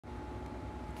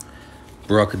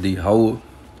Barakadi Hawa,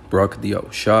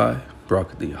 Barakadi Shai,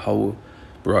 Barakadi Hawa,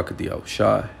 Barakadi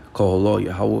Shai, Koholo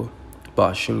Yahweh,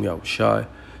 Ba'ashim Yahushai,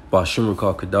 Ba'ashim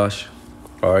Rakal Kadash.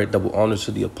 All right, double honors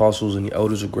to the apostles and the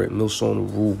elders of Great Millstone who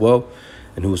rule well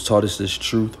and who has taught us this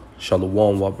truth.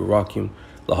 Shalom wa barakim,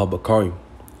 lahabakarim.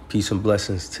 Peace and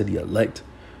blessings to the elect.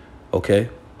 Okay.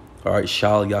 All right,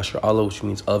 Shal Yashar Allah, which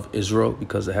means of Israel,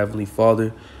 because the Heavenly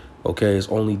Father, okay, is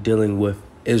only dealing with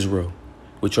Israel,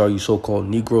 which are you so-called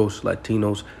Negroes,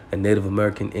 Latinos, and Native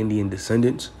American Indian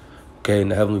descendants. Okay, and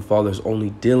the Heavenly Father is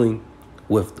only dealing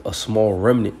with a small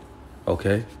remnant,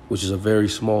 okay, which is a very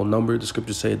small number. The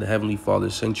scriptures say the Heavenly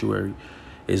Father's sanctuary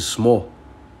is small.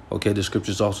 Okay, the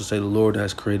scriptures also say the Lord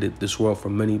has created this world for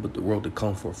many, but the world to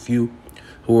come for few.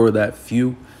 Who are that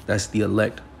few? That's the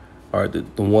elect. All right,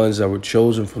 the ones that were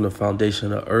chosen from the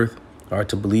foundation of earth, all right,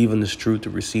 to believe in this truth, to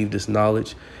receive this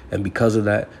knowledge. And because of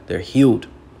that, they're healed.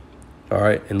 All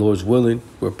right, and Lord's willing,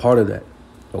 we're part of that.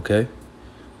 Okay,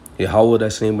 Yahweh,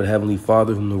 that's the name of the Heavenly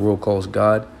Father, whom the world calls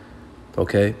God.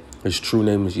 Okay, his true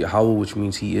name is Yahweh, which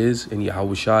means he is. And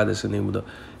Yahweh Shai, that's the name of the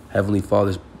Heavenly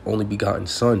Father's only begotten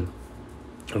Son.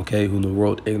 Okay, whom the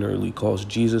world ignorantly calls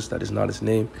Jesus. That is not his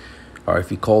name. All right,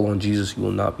 if you call on Jesus, you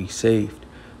will not be saved.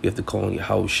 You have to call on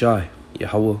Yahweh Shai.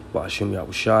 Yahweh, Ba'ashim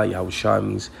Yahweh Shai. Yahweh Shai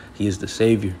means he is the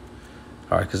Savior.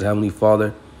 All right, because the Heavenly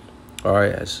Father, all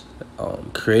right, has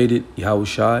created Yahweh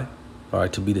Shai, all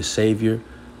right, to be the Savior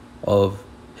of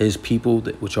his people,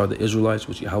 which are the Israelites,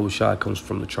 which Yahweh Shai comes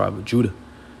from the tribe of Judah.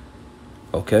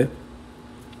 Okay.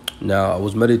 Now, I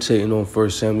was meditating on 1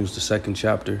 Samuel, the 2nd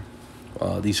chapter,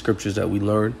 these scriptures that we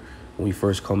learn when we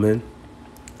first come in.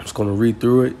 I'm just going to read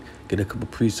through it, get a couple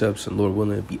precepts, and Lord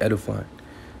willing, be edifying.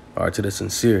 All right, to the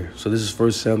sincere. So this is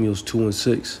 1 Samuel 2 and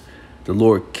 6. The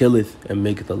Lord killeth and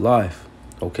maketh alive.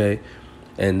 Okay.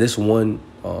 And this one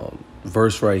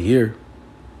verse right here,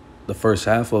 the first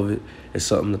half of it, is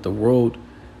something that the world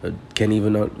can't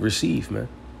even receive, man.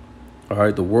 All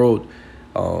right. The world,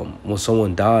 when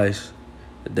someone dies,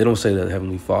 they don't say that the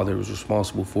Heavenly Father was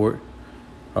responsible for it.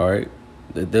 All right.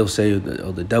 They'll say, oh,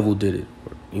 the devil did it,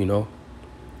 you know.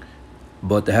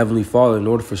 But the Heavenly Father, in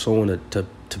order for someone to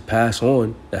pass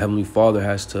on, the Heavenly Father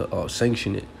has to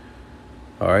sanction it.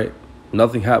 All right.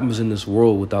 Nothing happens in this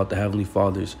world without the Heavenly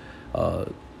Father's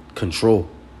control.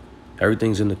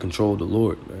 Everything's in the control of the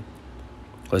Lord, man.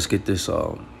 Let's get this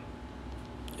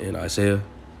in Isaiah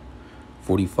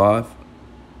 45,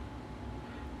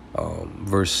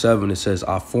 verse 7. It says,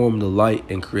 I form the light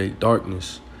and create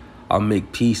darkness. I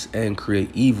make peace and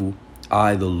create evil.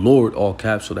 I, the Lord, all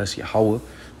caps. So that's Yahweh.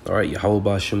 All right, Yahweh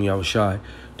Ba'ashim Yahushai,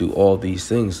 do all these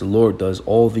things. The Lord does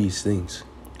all these things.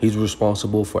 He's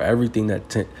responsible for everything that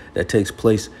takes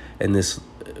place in this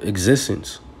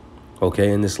existence,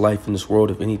 okay, in this life, in this world.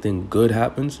 If anything good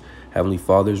happens, Heavenly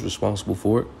Father is responsible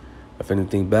for it. If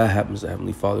anything bad happens, the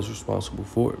Heavenly Father is responsible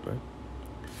for it, man.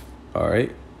 All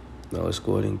right, now let's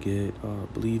go ahead and get, I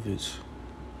believe it's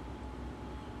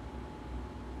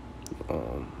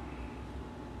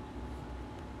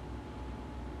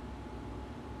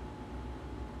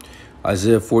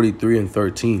Isaiah 43 and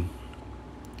 13.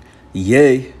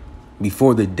 Yea,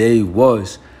 before the day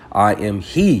was, I am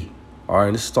he. All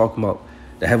right, this is talking about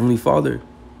the Heavenly Father,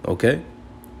 okay?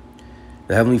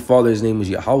 The Heavenly Father, his name is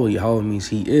Yahweh. Yahweh means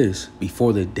he is.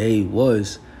 Before the day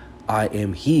was, I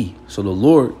am he. So the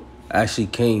Lord actually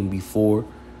came before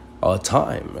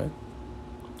time, man.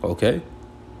 Okay?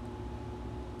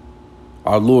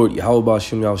 Our Lord, Yahweh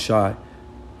Ba'ashim Yahushai,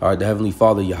 all right, the Heavenly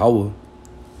Father, Yahweh,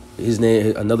 his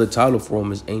name, another title for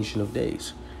him is Ancient of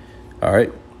Days. All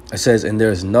right. It says, and there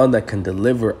is none that can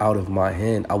deliver out of my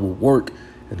hand. I will work,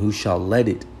 and who shall let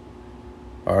it?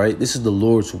 All right. This is the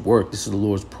Lord's work. This is the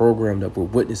Lord's program that we're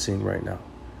witnessing right now.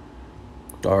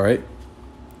 All right.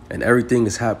 And everything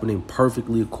is happening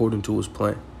perfectly according to his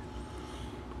plan.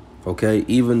 Okay.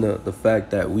 Even the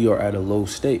fact that we are at a low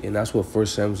state. And that's what 1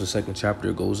 Samuel, the 2nd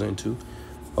chapter, goes into.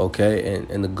 Okay,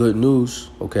 and the good news,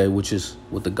 okay, which is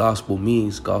what the gospel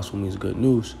means. Gospel means good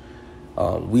news.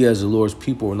 We as the Lord's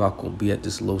people are not going to be at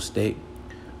this low state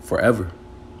forever.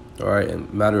 All right,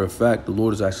 and matter of fact, the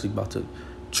Lord is actually about to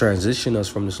transition us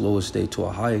from this lowest state to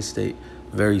a higher state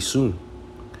very soon.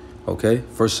 Okay,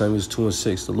 1 Samuel 2 and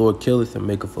 6. The Lord killeth and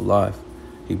maketh alive.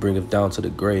 He bringeth down to the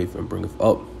grave and bringeth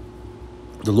up.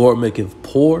 The Lord maketh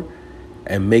poor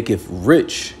and maketh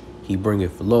rich. He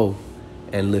bringeth low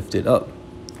and lifteth up.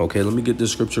 Okay, let me get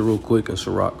this scripture real quick in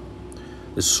Sirach.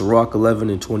 It's Sirach 11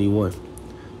 and 21.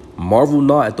 Marvel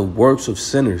not at the works of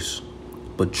sinners,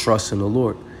 but trust in the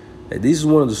Lord. And this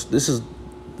is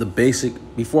the basic.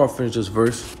 Before I finish this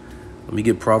verse, let me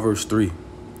get Proverbs 3. All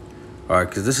right,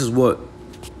 because this is what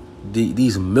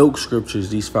These milk scriptures,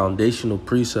 these foundational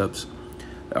precepts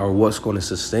are what's going to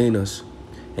sustain us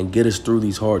and get us through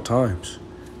these hard times,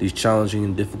 these challenging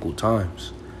and difficult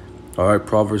times. All right,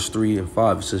 Proverbs 3 and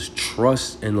 5, it says,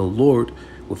 trust in the Lord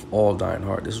with all thine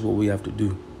heart. This is what we have to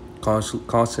do.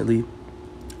 Constantly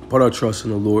put our trust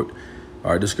in the Lord.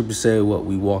 All right, the scriptures say what?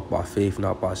 We walk by faith,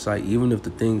 not by sight. Even if the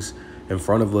things in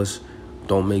front of us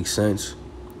don't make sense,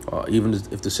 even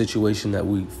if the situation that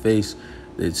we face,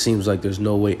 it seems like there's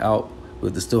no way out, we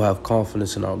have to still have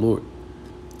confidence in our Lord.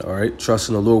 All right, trust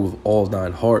in the Lord with all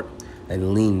thine heart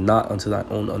and lean not unto thine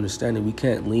own understanding. We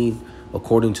can't lean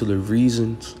according to the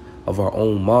reasons of our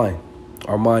own mind.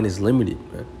 Our mind is limited,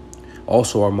 man.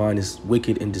 Also, our mind is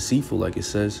wicked and deceitful, like it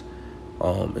says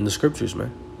in the scriptures,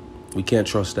 man. We can't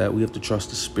trust that. We have to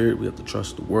trust the Spirit. We have to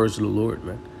trust the words of the Lord,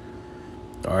 man.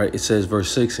 All right, it says,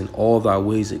 verse 6, in all thy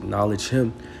ways acknowledge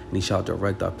him, and he shall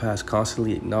direct thy paths.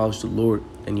 Constantly acknowledge the Lord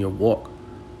in your walk.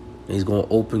 And he's going to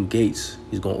open gates.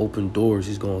 He's going to open doors.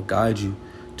 He's going to guide you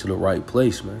to the right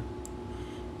place, man.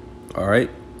 All right.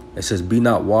 It says, be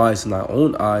not wise in thy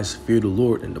own eyes, fear the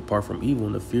Lord, and depart from evil.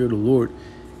 And the fear of the Lord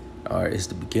is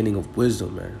the beginning of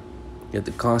wisdom, man. You have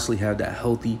to constantly have that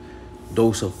healthy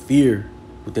dose of fear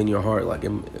within your heart. Like,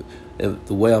 if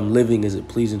the way I'm living, is it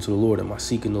pleasing to the Lord? Am I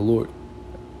seeking the Lord?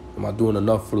 Am I doing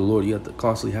enough for the Lord? You have to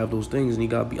constantly have those things, and you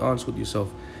got to be honest with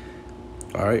yourself.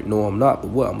 All right. No, I'm not. But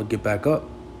what? I'm going to get back up.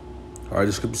 All right.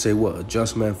 The scriptures say what? A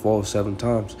just man falls 7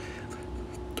 times,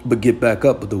 but get back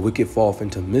up. But the wicked fall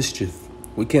into mischief.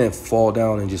 We can't fall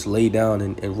down and just lay down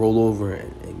and roll over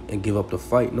and give up the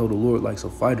fight. No, the Lord likes a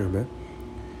fighter, man.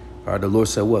 All right, the Lord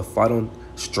said what? Fight on,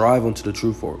 strive unto the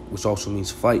truth, which also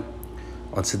means fight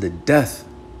unto the death.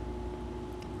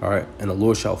 All right, and the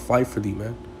Lord shall fight for thee,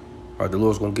 man. All right, the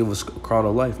Lord's going to give us a crown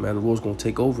of life, man. The Lord's going to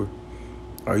take over.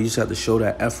 All right, you just have to show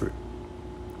that effort.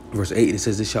 Verse 8, it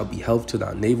says, it shall be health to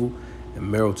thy navel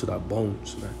and marrow to thy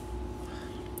bones, man.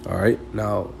 All right,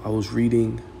 now I was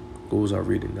reading... What was I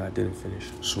reading that I didn't finish?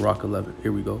 Sirach 11.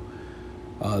 Here we go.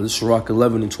 This Sirach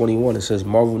 11 and 21. It says,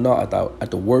 marvel not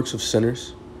at the works of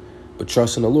sinners, but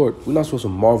trust in the Lord. We're not supposed to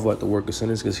marvel at the work of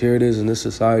sinners, because here it is in this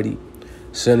society.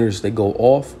 Sinners, they go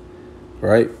off,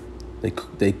 right?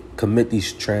 They commit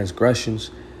these transgressions,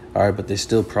 all right, but they're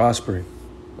still prospering,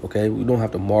 okay? We don't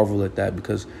have to marvel at that,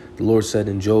 because the Lord said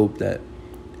in Job that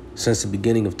since the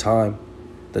beginning of time,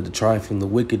 that the triumph from the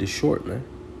wicked is short, man.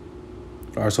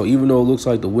 All right, so even though it looks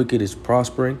like the wicked is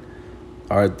prospering,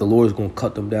 all right, the Lord is going to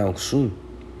cut them down soon.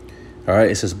 All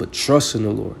right, it says, but trust in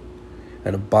the Lord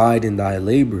and abide in thy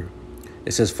labor.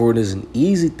 It says, for it is an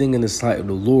easy thing in the sight of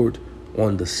the Lord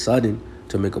on the sudden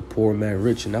to make a poor man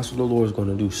rich. And that's what the Lord is going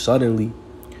to do suddenly.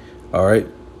 All right,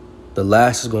 the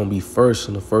last is going to be first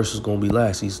and the first is going to be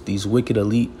last. These wicked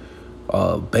elite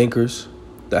bankers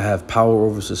that have power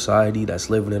over society, that's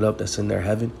living it up, that's in their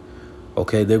heaven.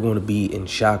 Okay, they're going to be in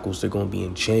shackles. They're going to be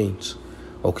in chains.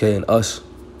 Okay, and us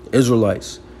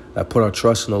Israelites that put our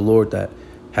trust in the Lord, that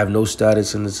have no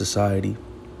status in the society,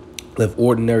 live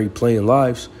ordinary, plain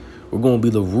lives, we're going to be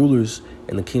the rulers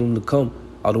in the kingdom to come.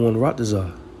 Adon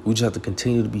Ratazah. We just have to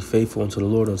continue to be faithful unto the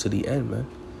Lord unto the end, man.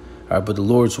 All right, but the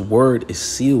Lord's word is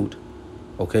sealed.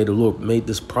 Okay, the Lord made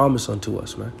this promise unto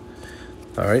us, man.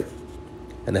 All right,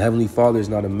 and the Heavenly Father is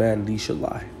not a man that he should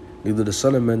lie, neither the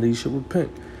Son of Man that he should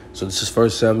repent. So this is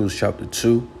 1 Samuel chapter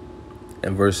 2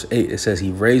 and verse 8. It says,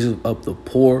 he raised up the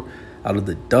poor out of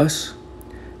the dust,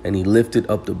 and he lifted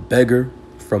up the beggar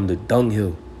from the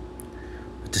dunghill,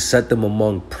 to set them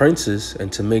among princes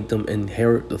and to make them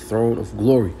inherit the throne of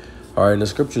glory. All right, and the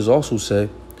scriptures also say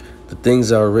the things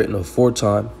that are written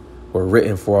aforetime were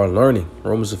written for our learning.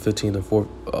 Romans 15 and 4.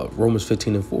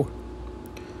 All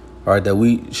right, that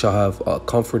we shall have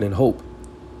comfort and hope.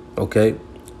 Okay.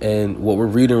 And what we're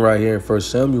reading right here in 1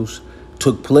 Samuel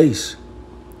took place,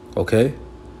 okay?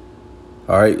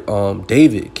 All right,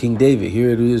 King David, here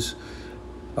it is.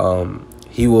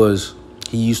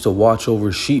 He used to watch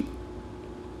over sheep,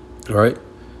 all right?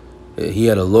 He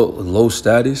had a low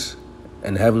status,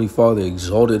 and the Heavenly Father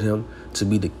exalted him to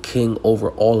be the king over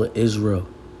all of Israel,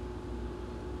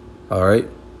 all right?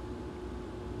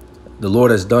 The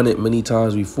Lord has done it many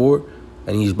times before,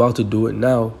 and he's about to do it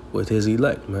now with his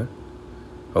elect, man.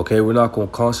 Okay, we're not going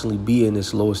to constantly be in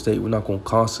this low state. We're not going to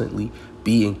constantly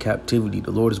be in captivity.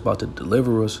 The Lord is about to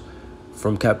deliver us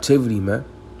from captivity, man.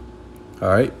 All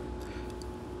right.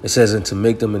 It says, and to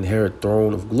make them inherit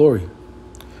throne of glory.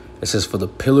 It says, for the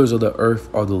pillars of the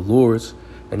earth are the Lord's,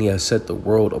 and he has set the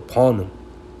world upon them.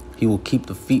 He will keep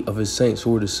the feet of his saints.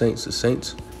 Who are the saints? The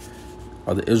saints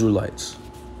are the Israelites.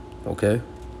 Okay.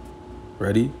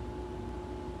 Ready?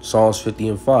 Psalms 50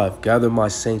 and 5. Gather my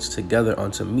saints together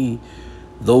unto me,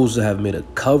 those that have made a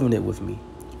covenant with me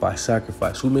by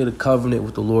sacrifice. Who made a covenant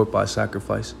with the Lord by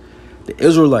sacrifice? The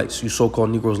Israelites, you so-called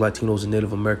Negroes, Latinos, and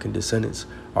Native American descendants,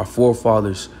 our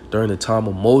forefathers during the time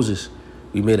of Moses,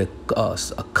 we made a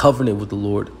covenant with the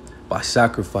Lord by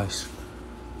sacrifice.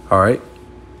 All right?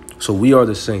 So we are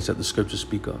the saints that the scriptures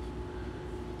speak of.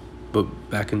 But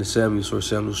back in the Samuel, or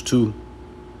Samuel's 2,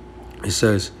 it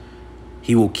says,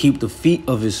 he will keep the feet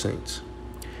of his saints,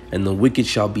 and the wicked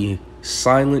shall be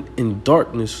silent in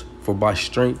darkness, for by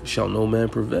strength shall no man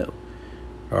prevail.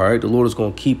 All right, the Lord is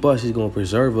going to keep us. He's going to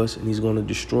preserve us, and he's going to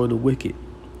destroy the wicked.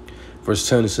 Verse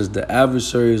 10, it says, the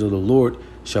adversaries of the Lord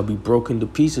shall be broken to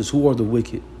pieces. Who are the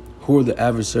wicked? Who are the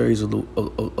adversaries of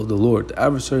the Lord? The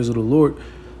adversaries of the Lord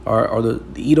are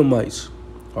the Edomites,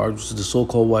 are the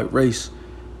so-called white race,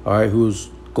 all right, who's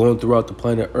going throughout the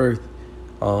planet Earth,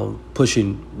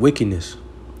 pushing wickedness,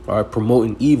 all right,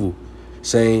 promoting evil,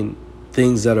 saying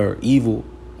things that are evil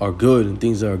are good and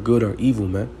things that are good are evil,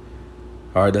 man.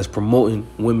 All right, that's promoting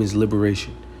women's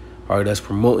liberation. All right, that's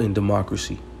promoting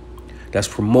democracy. That's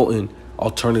promoting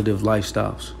alternative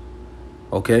lifestyles.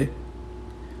 Okay?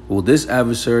 Well, this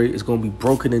adversary is going to be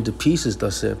broken into pieces,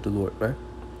 thus saith the Lord, man.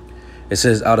 It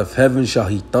says, out of heaven shall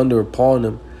he thunder upon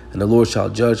them, and the Lord shall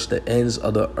judge the ends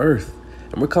of the earth.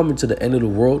 And we're coming to the end of the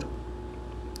world,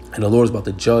 and the Lord is about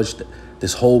to judge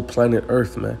this whole planet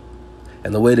Earth, man.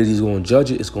 And the way that he's going to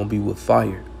judge it is going to be with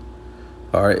fire.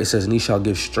 All right, it says, and he shall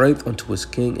give strength unto his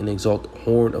king and exalt the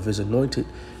horn of his anointed.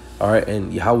 All right,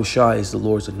 and Yahushua is the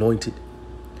Lord's anointed.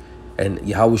 And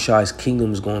Yahushua's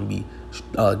kingdom is going to be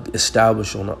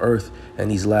established on the earth in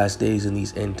these last days and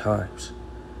these end times.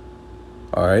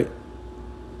 All right.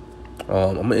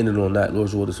 I'm going to end it on that.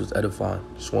 Lord's will, this was edifying.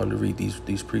 Just wanted to read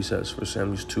these precepts for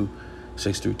Samuel 2,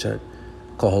 6 through 10.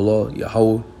 Kohala,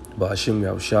 Yahweh, Ba'ashim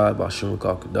Yahushai, Ba'ashim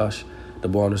Rakakadash, the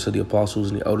bonus of the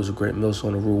apostles and the elders of Great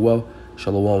Millstone to rule well.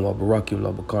 Shalom, wa barakim,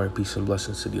 la bakar, peace and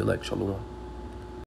blessings to the elect. Shalom.